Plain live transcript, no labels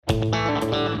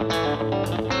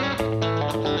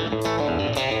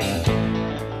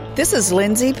This is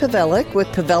Lindsay Pavelic with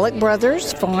Pavelic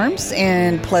Brothers Farms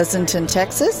in Pleasanton,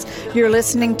 Texas. You're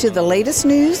listening to the latest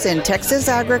news in Texas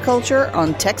agriculture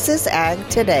on Texas Ag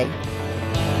Today.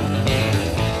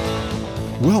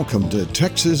 Welcome to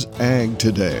Texas Ag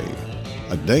Today,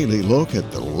 a daily look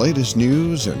at the latest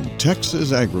news in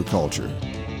Texas agriculture.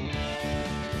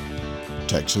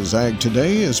 Texas Ag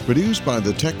Today is produced by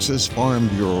the Texas Farm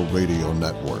Bureau Radio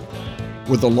Network,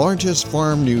 with the largest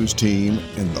farm news team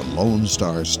in the Lone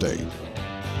Star State.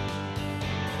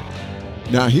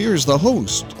 Now here's the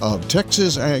host of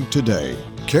Texas Ag Today,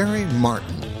 Carrie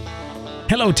Martin.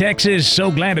 Hello, Texas. So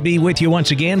glad to be with you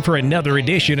once again for another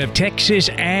edition of Texas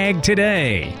Ag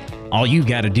Today. All you've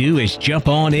got to do is jump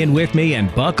on in with me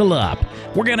and buckle up.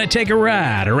 We're going to take a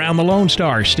ride around the Lone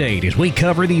Star State as we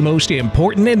cover the most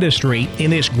important industry in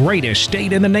this greatest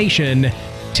state in the nation,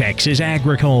 Texas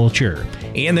agriculture.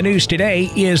 In the news today,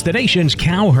 is the nation's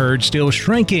cow herd still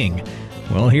shrinking?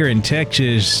 Well, here in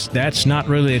Texas, that's not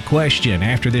really a question.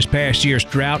 After this past year's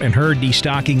drought and herd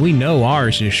destocking, we know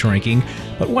ours is shrinking.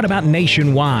 But what about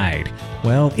nationwide?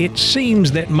 Well, it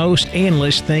seems that most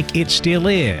analysts think it still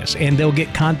is, and they'll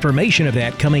get confirmation of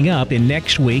that coming up in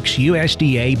next week's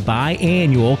USDA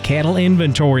biannual cattle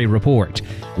inventory report.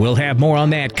 We'll have more on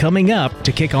that coming up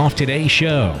to kick off today's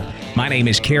show. My name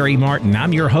is Carrie Martin.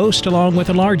 I'm your host along with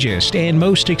the largest and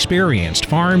most experienced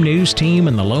farm news team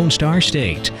in the Lone Star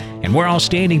State. And we're all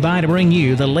standing by to bring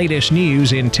you the latest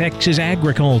news in Texas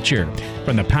agriculture,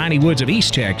 from the piney woods of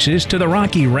East Texas to the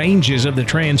rocky ranges of the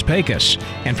Trans-Pecos,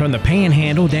 and from the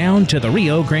Panhandle down to the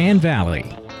Rio Grande Valley.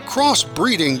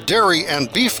 Crossbreeding dairy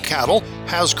and beef cattle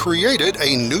has created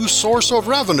a new source of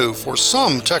revenue for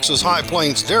some Texas High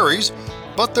Plains dairies,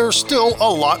 but there's still a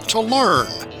lot to learn.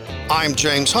 I'm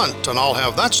James Hunt, and I'll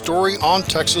have that story on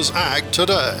Texas Ag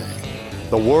Today.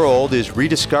 The world is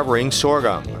rediscovering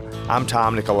sorghum. I'm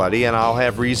Tom Nicoletti, and I'll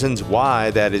have reasons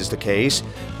why that is the case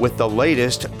with the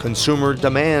latest consumer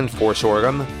demand for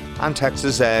sorghum on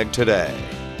Texas Ag Today.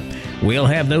 We'll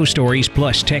have those stories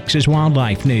plus Texas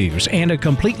wildlife news and a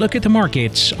complete look at the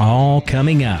markets all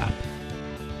coming up.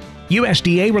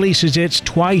 USDA releases its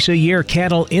twice-a-year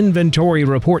cattle inventory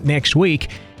report next week,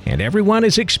 and everyone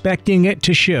is expecting it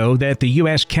to show that the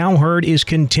U.S. cow herd is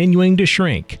continuing to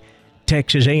shrink.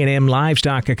 Texas A&M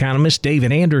livestock economist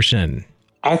David Anderson.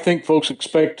 I think folks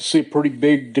expect to see a pretty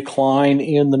big decline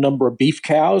in the number of beef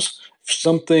cows.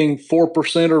 Something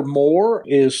 4% or more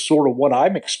is sort of what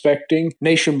I'm expecting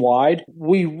nationwide.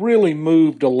 We really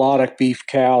moved a lot of beef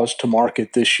cows to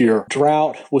market this year.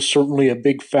 Drought was certainly a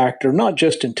big factor, not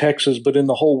just in Texas, but in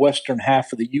the whole western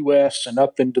half of the U.S. and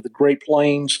up into the Great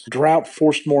Plains. Drought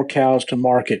forced more cows to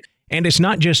market. And it's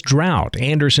not just drought.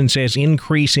 Anderson says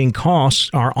increasing costs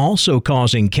are also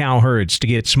causing cow herds to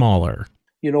get smaller.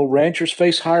 Ranchers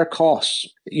face higher costs.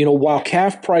 While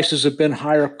calf prices have been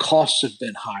higher, costs have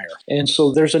been higher. And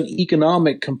so there's an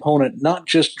economic component, not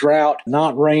just drought,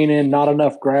 not raining, not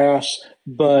enough grass,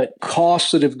 but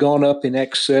costs that have gone up in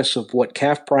excess of what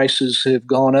calf prices have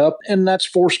gone up. And that's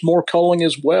forced more culling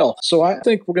as well. So I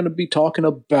think we're going to be talking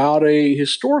about a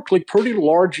historically pretty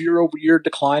large year-over-year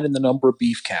decline in the number of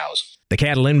beef cows. The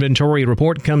cattle inventory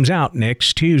report comes out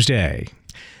next Tuesday.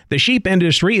 The sheep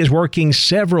industry is working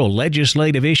several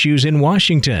legislative issues in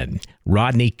Washington.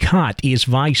 Rodney Cott is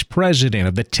vice president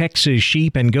of the Texas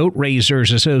Sheep and Goat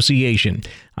Raisers Association.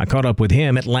 I caught up with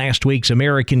him at last week's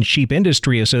American Sheep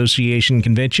Industry Association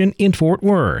convention in Fort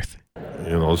Worth.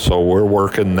 So we're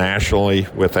working nationally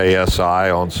with ASI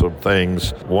on some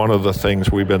things. One of the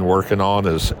things we've been working on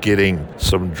is getting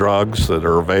some drugs that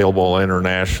are available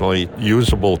internationally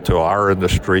usable to our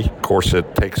industry. Of course,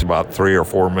 it takes about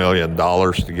 $3 or $4 million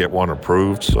to get one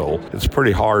approved, so it's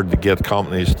pretty hard to get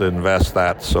companies to invest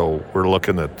that. So we're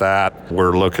looking at that.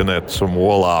 We're looking at some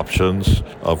wool options.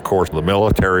 Of course, the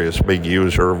military is a big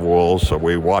user of wool, so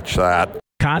we watch that.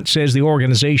 Cott says the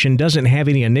organization doesn't have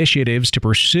any initiatives to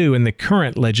pursue in the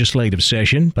current legislative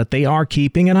session, but they are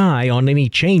keeping an eye on any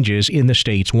changes in the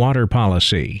state's water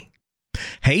policy.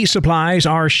 Hay supplies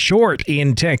are short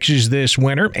in Texas this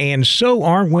winter, and so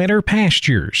are winter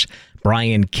pastures.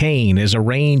 Brian Kane is a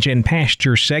range and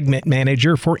pasture segment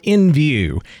manager for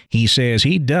InView. He says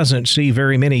he doesn't see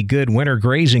very many good winter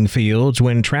grazing fields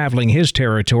when traveling his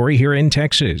territory here in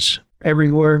Texas.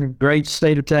 Everywhere in the great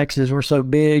state of Texas, we're so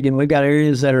big, and we've got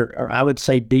areas that are I would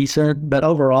say, decent, but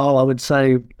overall, I would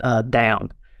say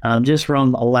down. Just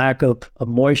from a lack of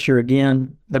moisture.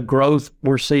 Again, the growth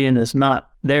we're seeing is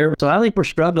not there. So I think we're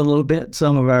struggling a little bit in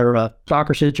some of our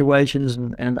soccer situations,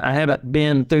 and I haven't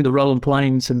been through the rolling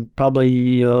plains in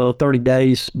probably 30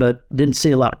 days, but didn't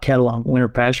see a lot of cattle on winter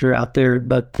pasture out there.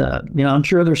 But, I'm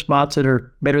sure there's spots that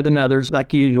are better than others,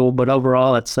 like usual, but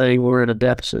overall, I'd say we're in a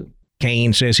deficit.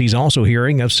 Kane says he's also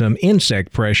hearing of some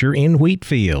insect pressure in wheat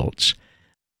fields.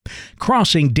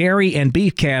 Crossing dairy and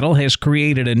beef cattle has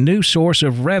created a new source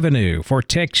of revenue for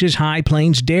Texas High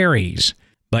Plains dairies.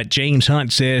 But James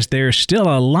Hunt says there's still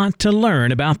a lot to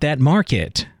learn about that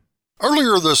market.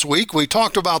 Earlier this week, we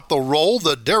talked about the role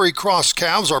that dairy cross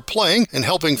calves are playing in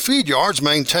helping feed yards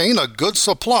maintain a good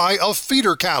supply of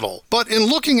feeder cattle. But in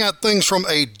looking at things from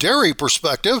a dairy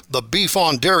perspective, the beef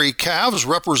on dairy calves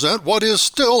represent what is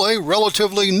still a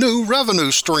relatively new revenue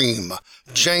stream.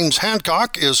 James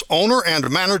Hancock is owner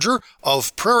and manager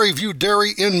of Prairie View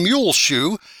Dairy in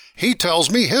Muleshoe. He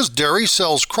tells me his dairy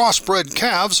sells crossbred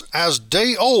calves as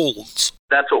day-olds.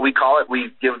 That's what we call it.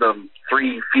 We give them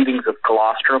 3 feedings of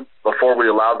colostrum before we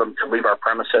allow them to leave our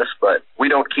premises, but we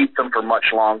don't keep them for much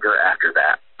longer after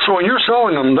that. So when you're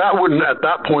selling them, that wouldn't at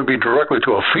that point be directly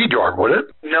to a feed yard, would it?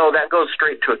 No, that goes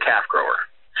straight to a calf grower.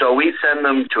 So we send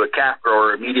them to a calf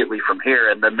grower immediately from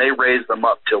here, and then they raise them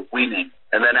up to weaning.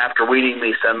 And then after weaning,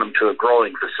 they send them to a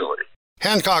growing facility.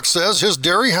 Hancock says his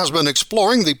dairy has been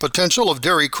exploring the potential of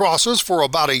dairy crosses for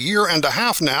about 1.5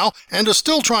 years now and is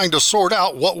still trying to sort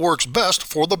out what works best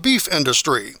for the beef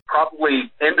industry.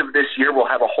 Probably end of this year, we'll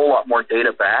have a whole lot more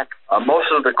data back. Most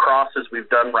of the crosses we've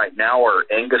done right now are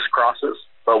Angus crosses,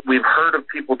 but we've heard of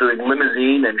people doing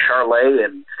Limousine and Charolais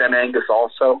and Stem Angus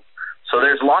also. So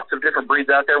there's lots of different breeds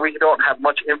out there. We don't have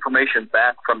much information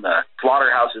back from the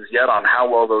slaughterhouses yet on how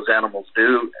well those animals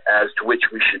do as to which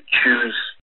we should choose.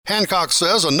 Hancock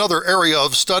says another area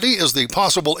of study is the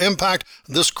possible impact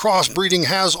this crossbreeding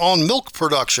has on milk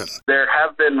production. There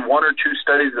have been 1 or 2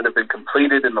 studies that have been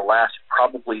completed in the last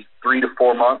probably 3 to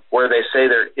 4 months where they say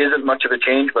there isn't much of a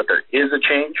change, but there is a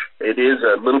change. It is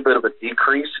a little bit of a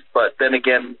decrease, but then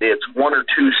again, it's 1 or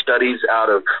 2 studies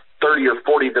out of 30 or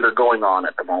 40 that are going on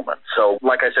at the moment. So,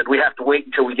 like I said, we have to wait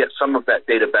until we get some of that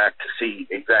data back to see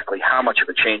exactly how much of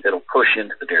a change it'll push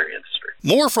into the dairy industry.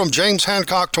 More from James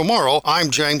Hancock tomorrow. I'm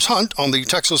James Hunt on the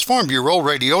Texas Farm Bureau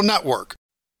Radio Network.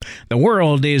 The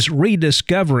world is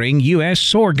rediscovering U.S.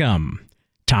 sorghum.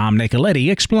 Tom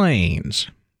Nicoletti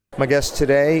explains. My guest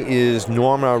today is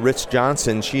Norma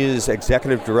Ritz-Johnson. She is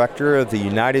Executive Director of the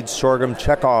United Sorghum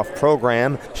Checkoff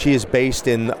Program. She is based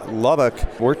in Lubbock.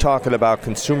 We're talking about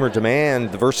consumer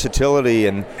demand, the versatility,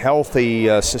 and healthy,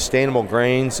 sustainable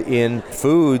grains in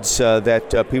foods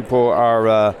that people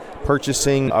are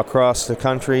purchasing across the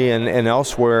country and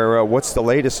elsewhere. What's the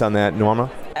latest on that,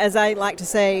 Norma? As I like to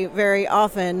say very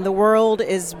often, the world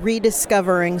is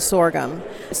rediscovering sorghum.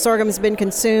 Sorghum has been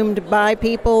consumed by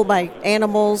people, by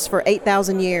animals for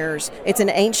 8,000 years. It's an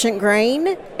ancient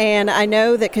grain, and I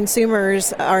know that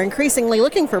consumers are increasingly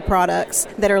looking for products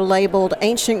that are labeled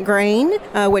ancient grain,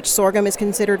 which sorghum is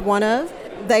considered one of.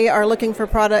 They are looking for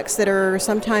products that are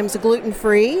sometimes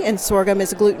gluten-free, and sorghum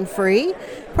is gluten-free.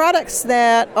 Products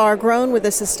that are grown with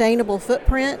a sustainable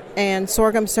footprint, and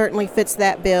sorghum certainly fits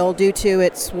that bill due to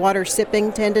its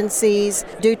water-sipping tendencies,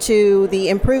 due to the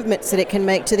improvements that it can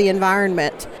make to the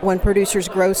environment when producers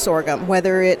grow sorghum,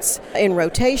 whether it's in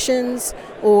rotations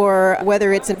or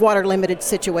whether it's a water-limited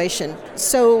situation.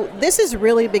 So this is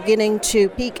really beginning to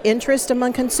pique interest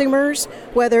among consumers,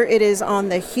 whether it is on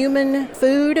the human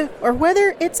food or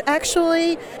whether it's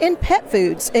actually in pet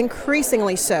foods,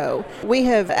 increasingly so. We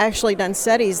have actually done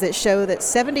studies that show that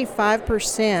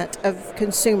 75% of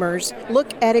consumers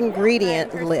look at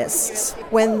ingredient lists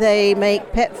when they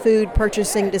make pet food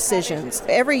purchasing decisions.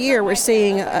 Every year we're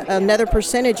seeing another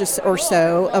percentage or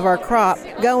so of our crop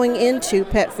going into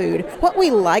pet food. What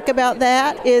we like about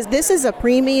that is this is a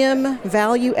premium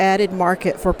value-added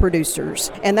market for producers,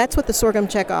 and that's what the Sorghum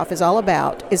Checkoff is all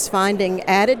about, is finding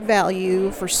added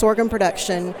value for sorghum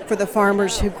production for the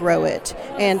farmers who grow it.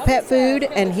 And pet food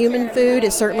and human food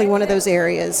is certainly one of those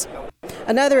areas.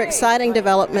 Another exciting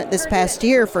development this past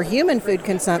year for human food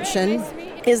consumption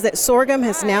is that sorghum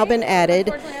has now been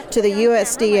added to the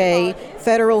USDA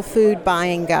Federal Food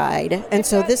Buying Guide. And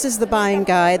so this is the buying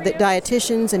guide that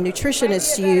dietitians and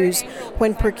nutritionists use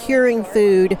when procuring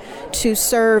food to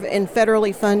serve in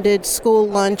federally funded school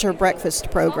lunch or breakfast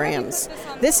programs.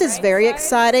 This is very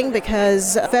exciting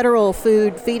because federal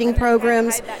food feeding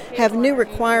programs have new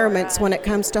requirements when it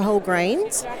comes to whole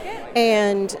grains.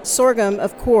 And sorghum,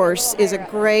 of course, is a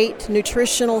great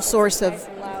nutritional source of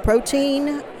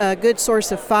protein, a good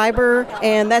source of fiber,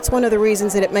 and that's one of the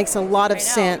reasons that it makes a lot of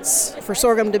sense for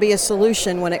sorghum to be a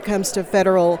solution when it comes to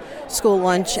federal school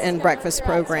lunch and breakfast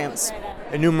programs.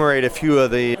 enumerate a few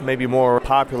of the maybe more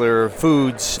popular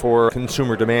foods for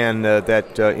consumer demand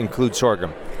that include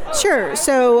sorghum? Sure.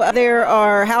 So there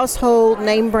are household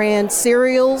name brand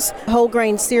cereals, whole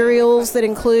grain cereals that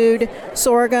include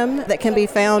sorghum that can be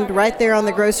found right there on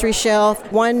the grocery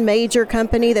shelf. One major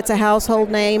company that's a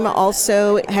household name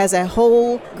also has a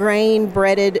whole grain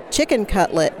breaded chicken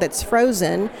cutlet that's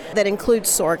frozen that includes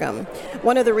sorghum.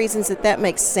 One of the reasons that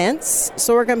makes sense,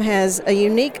 sorghum has a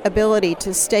unique ability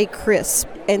to stay crisp.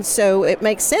 And so it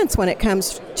makes sense when it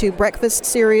comes to breakfast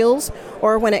cereals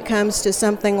or when it comes to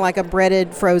something like a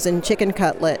breaded frozen chicken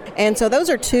cutlet. And so those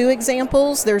are two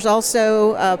examples. There's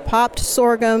also popped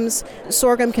sorghums.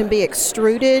 Sorghum can be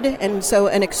extruded, and so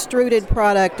an extruded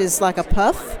product is like a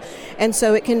puff. And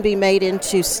so it can be made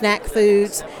into snack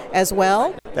foods as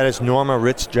well. That is Norma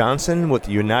Ritz-Johnson with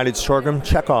the United Sorghum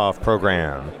Checkoff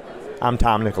Program. I'm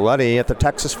Tom Nicoletti at the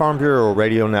Texas Farm Bureau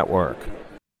Radio Network.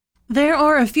 There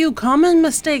are a few common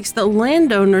mistakes that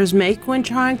landowners make when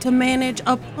trying to manage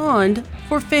a pond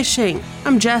for fishing.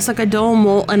 I'm Jessica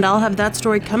Domel, and I'll have that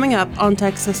story coming up on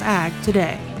Texas Ag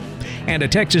Today. And a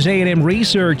Texas A&M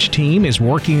research team is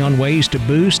working on ways to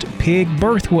boost pig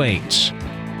birth weights.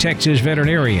 Texas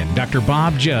veterinarian Dr.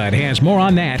 Bob Judd has more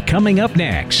on that coming up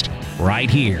next, right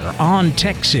here on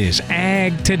Texas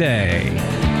Ag Today.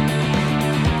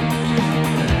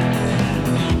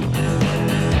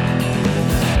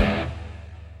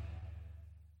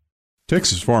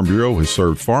 Texas Farm Bureau has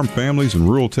served farm families in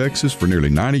rural Texas for nearly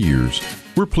 90 years.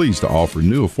 We're pleased to offer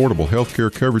new affordable health care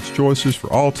coverage choices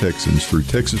for all Texans through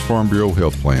Texas Farm Bureau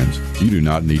health plans. You do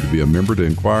not need to be a member to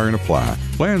inquire and apply.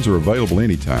 Plans are available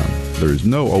anytime. There is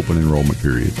no open enrollment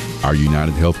period. Our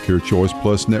United Healthcare Choice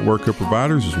Plus network of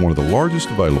providers is one of the largest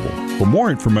available. For more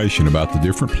information about the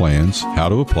different plans, how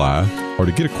to apply, or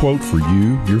to get a quote for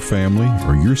you, your family,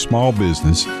 or your small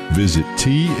business, visit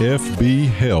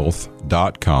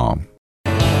tfbhealth.com.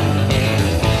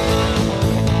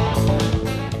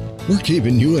 We're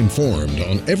keeping you informed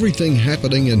on everything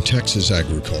happening in Texas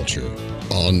agriculture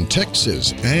on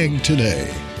Texas Ag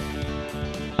Today.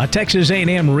 A Texas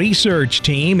A&M research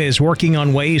team is working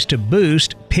on ways to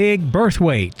boost pig birth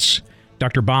weights.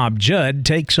 Dr. Bob Judd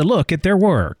takes a look at their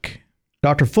work.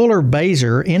 Dr. Fuller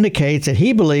Baser indicates that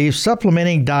he believes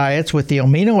supplementing diets with the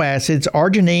amino acids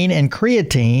arginine and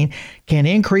creatine can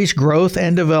increase growth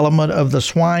and development of the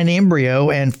swine embryo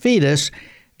and fetus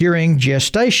during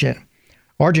gestation.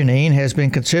 Arginine has been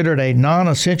considered a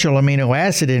non-essential amino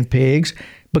acid in pigs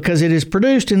because it is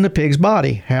produced in the pig's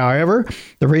body. However,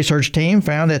 the research team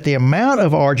found that the amount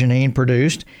of arginine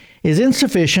produced is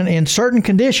insufficient in certain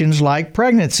conditions like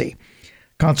pregnancy.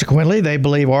 Consequently, they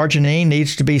believe arginine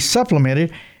needs to be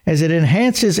supplemented as it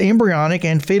enhances embryonic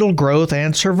and fetal growth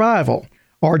and survival.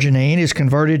 Arginine is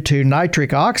converted to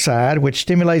nitric oxide, which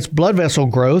stimulates blood vessel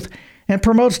growth and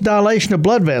promotes dilation of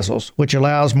blood vessels, which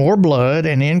allows more blood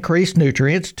and increased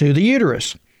nutrients to the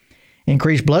uterus.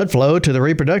 Increased blood flow to the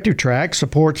reproductive tract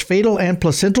supports fetal and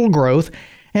placental growth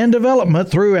and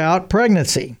development throughout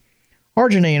pregnancy.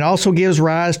 Arginine also gives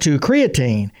rise to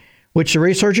creatine, which the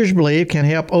researchers believe can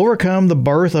help overcome the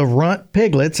birth of runt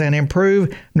piglets and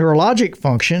improve neurologic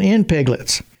function in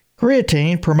piglets.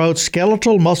 Creatine promotes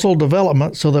skeletal muscle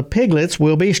development so the piglets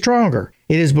will be stronger.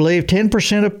 It is believed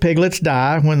 10% of piglets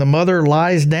die when the mother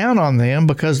lies down on them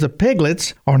because the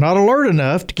piglets are not alert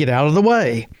enough to get out of the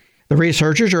way. The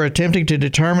researchers are attempting to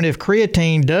determine if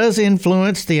creatine does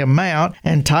influence the amount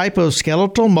and type of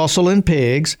skeletal muscle in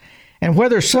pigs, and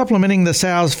whether supplementing the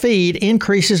sow's feed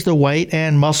increases the weight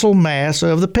and muscle mass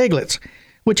of the piglets,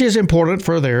 which is important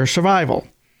for their survival.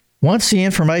 Once the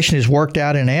information is worked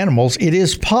out in animals, it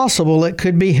is possible it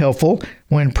could be helpful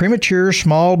when premature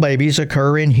small babies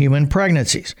occur in human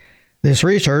pregnancies. This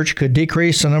research could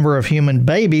decrease the number of human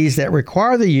babies that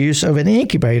require the use of an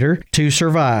incubator to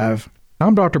survive.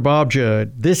 I'm Dr. Bob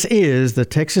Judd. This is the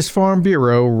Texas Farm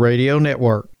Bureau Radio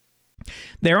Network.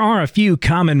 There are a few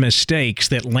common mistakes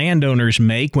that landowners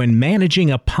make when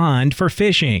managing a pond for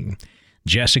fishing.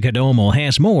 Jessica Domel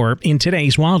has more in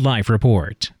today's Wildlife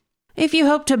Report. If you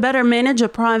hope to better manage a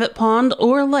private pond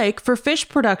or lake for fish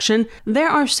production, there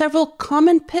are several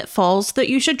common pitfalls that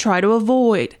you should try to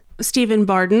avoid. Stephen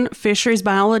Barden, fisheries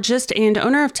biologist and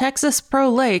owner of Texas Pro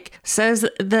Lake, says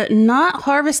that not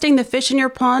harvesting the fish in your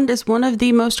pond is one of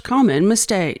the most common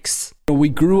mistakes. We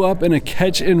grew up in a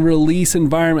catch and release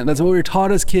environment. That's what we were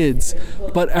taught as kids.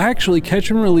 But actually,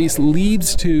 catch and release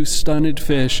leads to stunted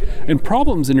fish and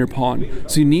problems in your pond.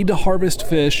 So you need to harvest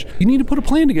fish. You need to put a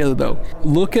plan together, though.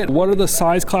 Look at what are the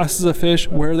size classes of fish,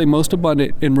 where are they most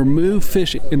abundant, and remove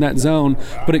fish in that zone.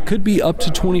 But it could be up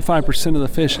to 25% of the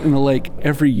fish in the lake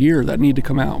every year that need to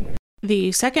come out.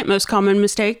 The second most common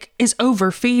mistake is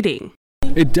overfeeding.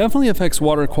 It definitely affects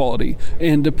water quality,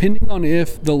 and depending on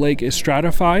if the lake is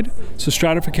stratified, so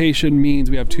stratification means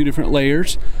we have two different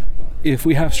layers. If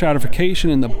we have stratification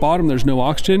in the bottom, there's no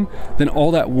oxygen, then all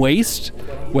that waste,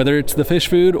 whether it's the fish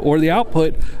food or the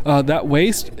output, that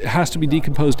waste has to be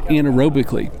decomposed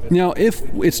anaerobically. Now, if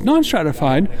it's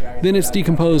non-stratified, then it's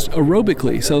decomposed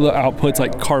aerobically, so the output's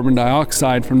like carbon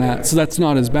dioxide from that, so that's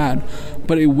not as bad.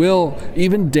 But it will,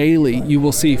 even daily, you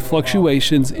will see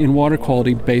fluctuations in water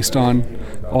quality based on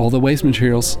all the waste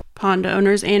materials. Pond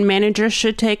owners and managers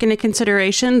should take into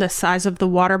consideration the size of the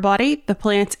water body, the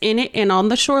plants in it and on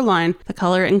the shoreline, the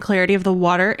color and clarity of the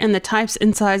water, and the types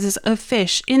and sizes of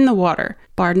fish in the water.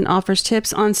 Barden offers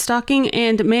tips on stocking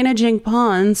and managing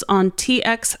ponds on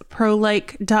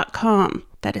txprolake.com.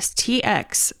 That is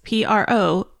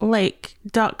TXPRO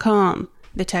lake.com.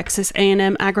 The Texas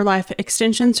A&M AgriLife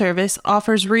Extension Service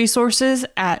offers resources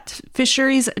at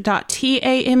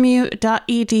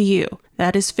fisheries.tamu.edu.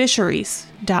 That is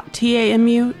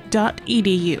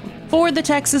fisheries.tamu.edu. For the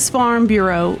Texas Farm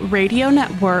Bureau Radio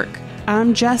Network,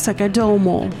 I'm Jessica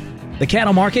Domel. The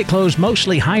cattle market closed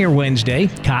mostly higher Wednesday.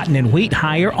 Cotton and wheat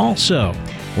higher also.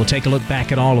 We'll take a look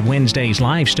back at all of Wednesday's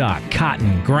livestock,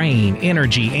 cotton, grain,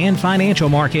 energy, and financial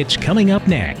markets coming up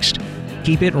next.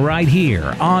 Keep it right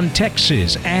here on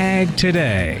Texas Ag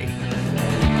Today.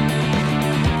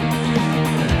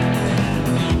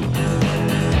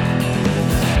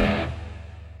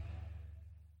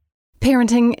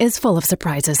 Parenting is full of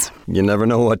surprises. You never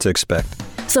know what to expect.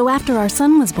 So after our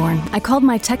son was born, I called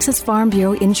my Texas Farm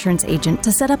Bureau insurance agent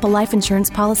to set up a life insurance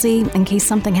policy in case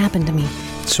something happened to me.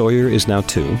 Sawyer is now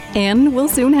 2. And we'll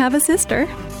soon have a sister.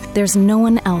 There's no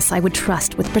one else I would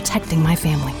trust with protecting my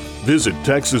family. Visit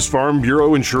Texas Farm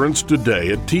Bureau Insurance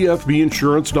today at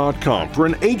tfbinsurance.com for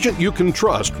an agent you can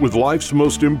trust with life's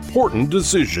most important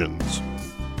decisions.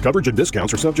 Coverage and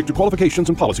discounts are subject to qualifications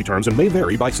and policy terms and may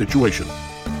vary by situation.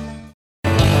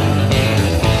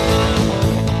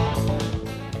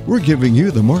 We're giving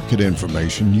you the market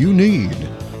information you need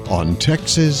on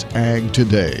Texas Ag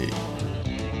Today.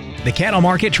 The cattle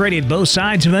market traded both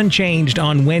sides of unchanged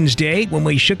on Wednesday. When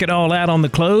we shook it all out on the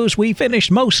close, we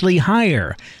finished mostly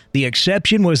higher. The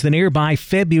exception was the nearby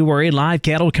February live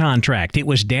cattle contract. It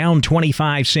was down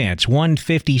 25 cents,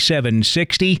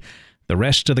 $157.60. The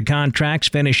rest of the contracts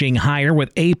finishing higher,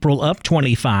 with April up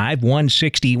 25,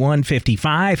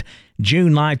 $161.55.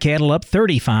 June live cattle up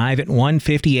 35 at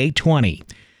 $158.20.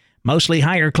 Mostly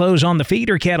higher close on the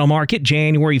feeder cattle market.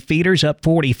 January feeders up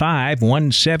 45,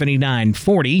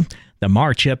 $179.40. The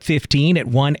March up 15 at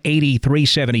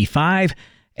 $183.75.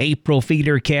 April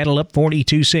feeder cattle up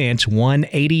 42 cents,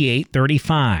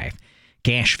 $188.35.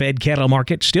 Cash fed cattle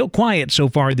market still quiet so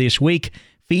far this week.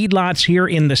 Feedlots here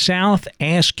in the south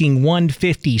asking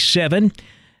 $157.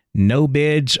 No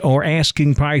bids or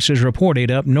asking prices reported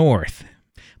up north.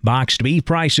 Boxed beef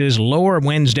prices lower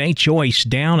Wednesday. Choice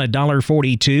down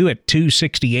 $1.42 at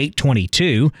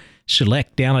 $268.22.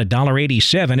 Select down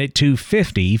 $1.87 at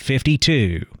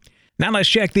 $250.52. Now let's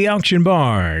check the auction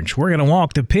barge. We're going to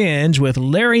walk the pens with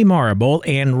Larry Marble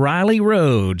and Riley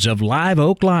Rhodes of Live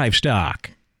Oak Livestock.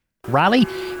 Riley,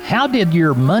 how did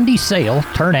your Monday sale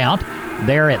turn out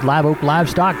there at Live Oak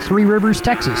Livestock, Three Rivers,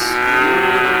 Texas?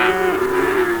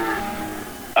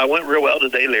 I went real well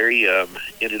today, Larry.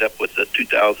 Ended up with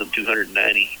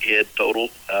 2,290 head total.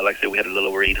 Like I said, we had a little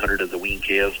over 800 of the wean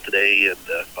calves today, and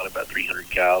probably about 300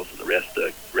 cows, and the rest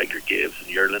regular calves and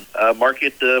yearling.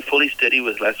 Market fully steady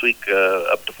with last week,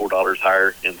 up to $4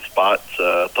 higher in spots.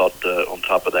 Thought on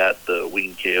top of that, the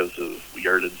wean calves of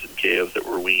yearlings and calves that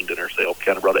were weaned in our sale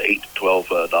kind of brought an $8 to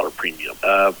 $12 premium.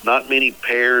 Not many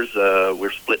pairs.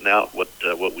 We're splitting out what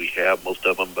we have. Most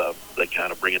of them, they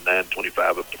kind of bring in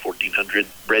 $925 up to $1,400.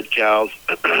 Bred cows,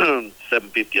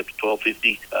 $750 up to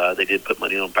 $1,250. They did put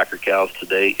money on packer cows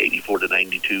today, $84 to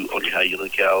 $92 on your high yielding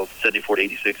cows, $74 to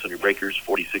 $86 on your breakers,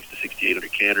 $46 to $68 on your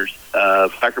canners.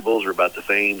 Packer bulls are about the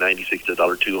same, $96 to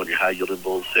 $1.02 on your high yielding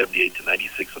bulls, $78 to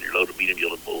 $96 on your low to medium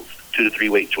yielding bulls. 2 to 3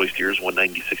 weight choice steers,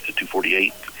 $196 to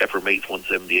 $248. Heifer mates,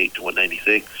 $178 to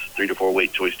 $196. 3 to 4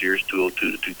 weight choice steers, $202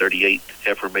 to $238.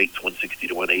 Heifer mates, $160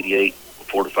 to $188.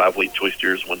 4 to 5 weight choice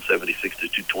steers, $176 to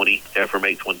 $220. Heifer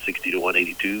mates, $160 to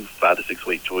 $182. 5 to 6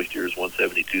 weight choice steers,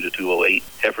 $172 to $208.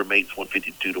 Heifer mates,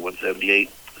 $152 to $178.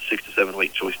 6 to 7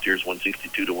 weight choice steers,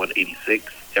 $162 to $186.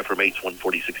 Heifer mates,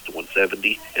 $146 to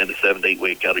 $170. And the 7 to 8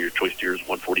 weight cattle, your choice steers,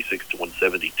 $146 to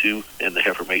 $172. And the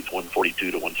heifer mates,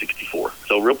 $142 to $164.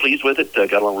 So real pleased with it.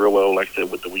 Got along real well, like I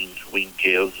said, with the wean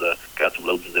calves. Got some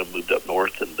loads of them moved up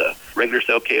north, and regular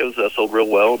sale calves sold real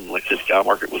well, and like I said, the cow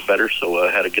market was better, so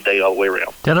had a good day all the way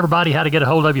around. Tell everybody how to get a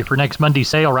hold of you for next Monday's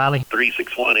sale, Riley.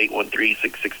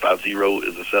 361-813-6650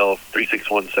 is the cell.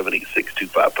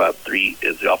 361-786-2553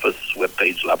 is the office.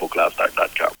 Webpage,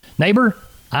 liveoaklivestock.com. Neighbor,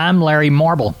 I'm Larry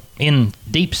Marble in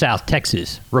Deep South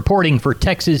Texas, reporting for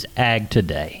Texas Ag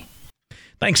Today.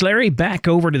 Thanks, Larry. Back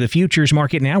over to the futures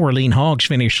market now, where lean hogs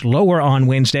finished lower on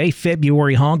Wednesday.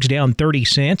 February hogs down 30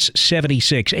 cents,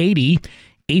 76.80.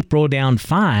 April down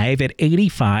 5 at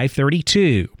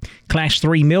 85.32. Class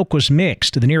 3 milk was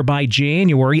mixed. The nearby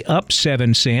January up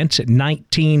 7 cents at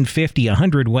 19.50 a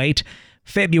hundredweight.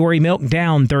 February milk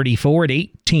down 34 at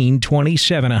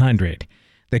 18.27 a hundred.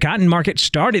 The cotton market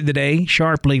started the day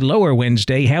sharply lower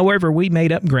Wednesday. However, we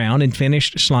made up ground and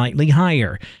finished slightly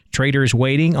higher. Traders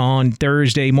waiting on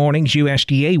Thursday morning's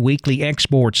USDA weekly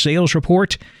export sales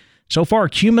report. So far,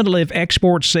 cumulative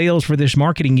export sales for this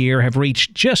marketing year have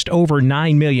reached just over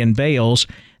 9 million bales.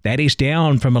 That is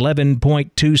down from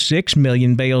 11.26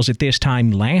 million bales at this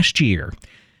time last year.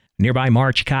 Nearby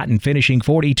March cotton finishing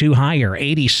 42 higher,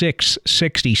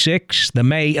 86.66. The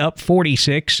May up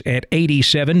 46 at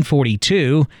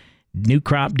 87.42. New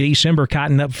crop December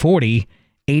cotton up 40,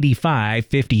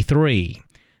 85.53.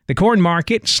 The corn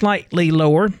market slightly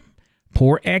lower.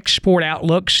 Poor export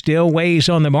outlook still weighs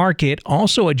on the market.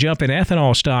 Also, a jump in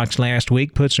ethanol stocks last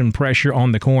week put some pressure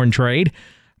on the corn trade.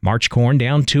 March corn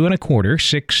down 2 1/4,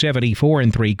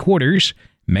 6.74 3/4.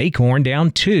 May corn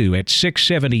down 2 at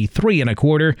 6.73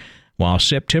 1/4, while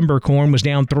September corn was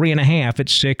down 3 1/2 at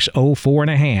 6.04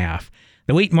 1/2.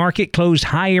 The wheat market closed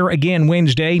higher again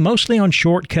Wednesday, mostly on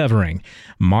short covering.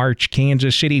 March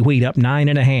Kansas City wheat up 9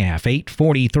 1/2,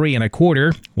 8.43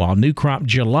 1/4, while new crop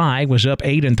July was up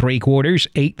 8 3/4,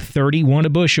 8.31 a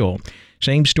bushel.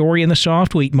 Same story in the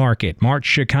soft wheat market. March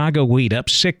Chicago wheat up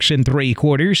 6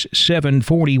 3/4,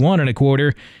 7.41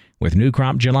 1/4, with new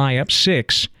crop July up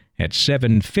 6 at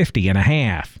 7.50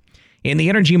 1/2. In the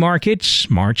energy markets,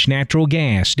 March natural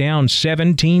gas down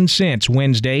 17 cents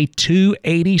Wednesday,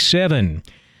 2.87.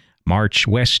 March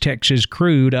West Texas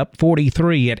crude up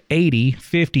 43 at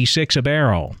 80.56 a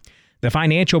barrel. The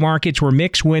financial markets were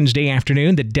mixed Wednesday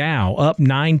afternoon. The Dow up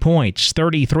 9 points,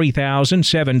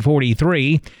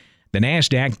 33,743. The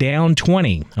Nasdaq down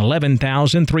 20,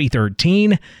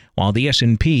 11,313, while the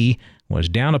S&P was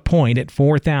down a point at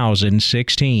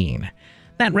 4,016.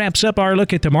 That wraps up our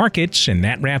look at the markets, and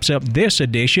that wraps up this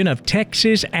edition of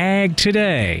Texas Ag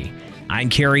Today. I'm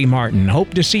Kerry Martin.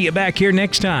 Hope to see you back here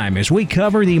next time as we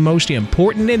cover the most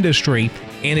important industry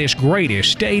in this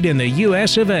greatest state in the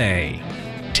U.S. of A.,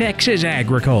 Texas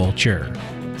agriculture.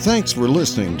 Thanks for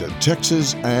listening to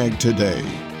Texas Ag Today.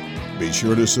 Be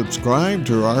sure to subscribe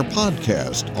to our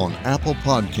podcast on Apple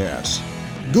Podcasts,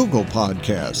 Google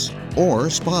Podcasts, or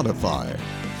Spotify.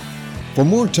 For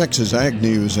more Texas Ag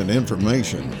news and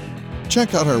information,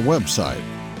 check out our website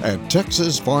at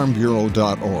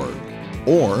texasfarmbureau.org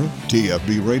or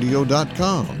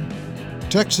tfbradio.com.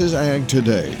 Texas Ag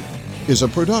Today is a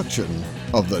production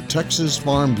of the Texas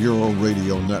Farm Bureau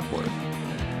Radio Network.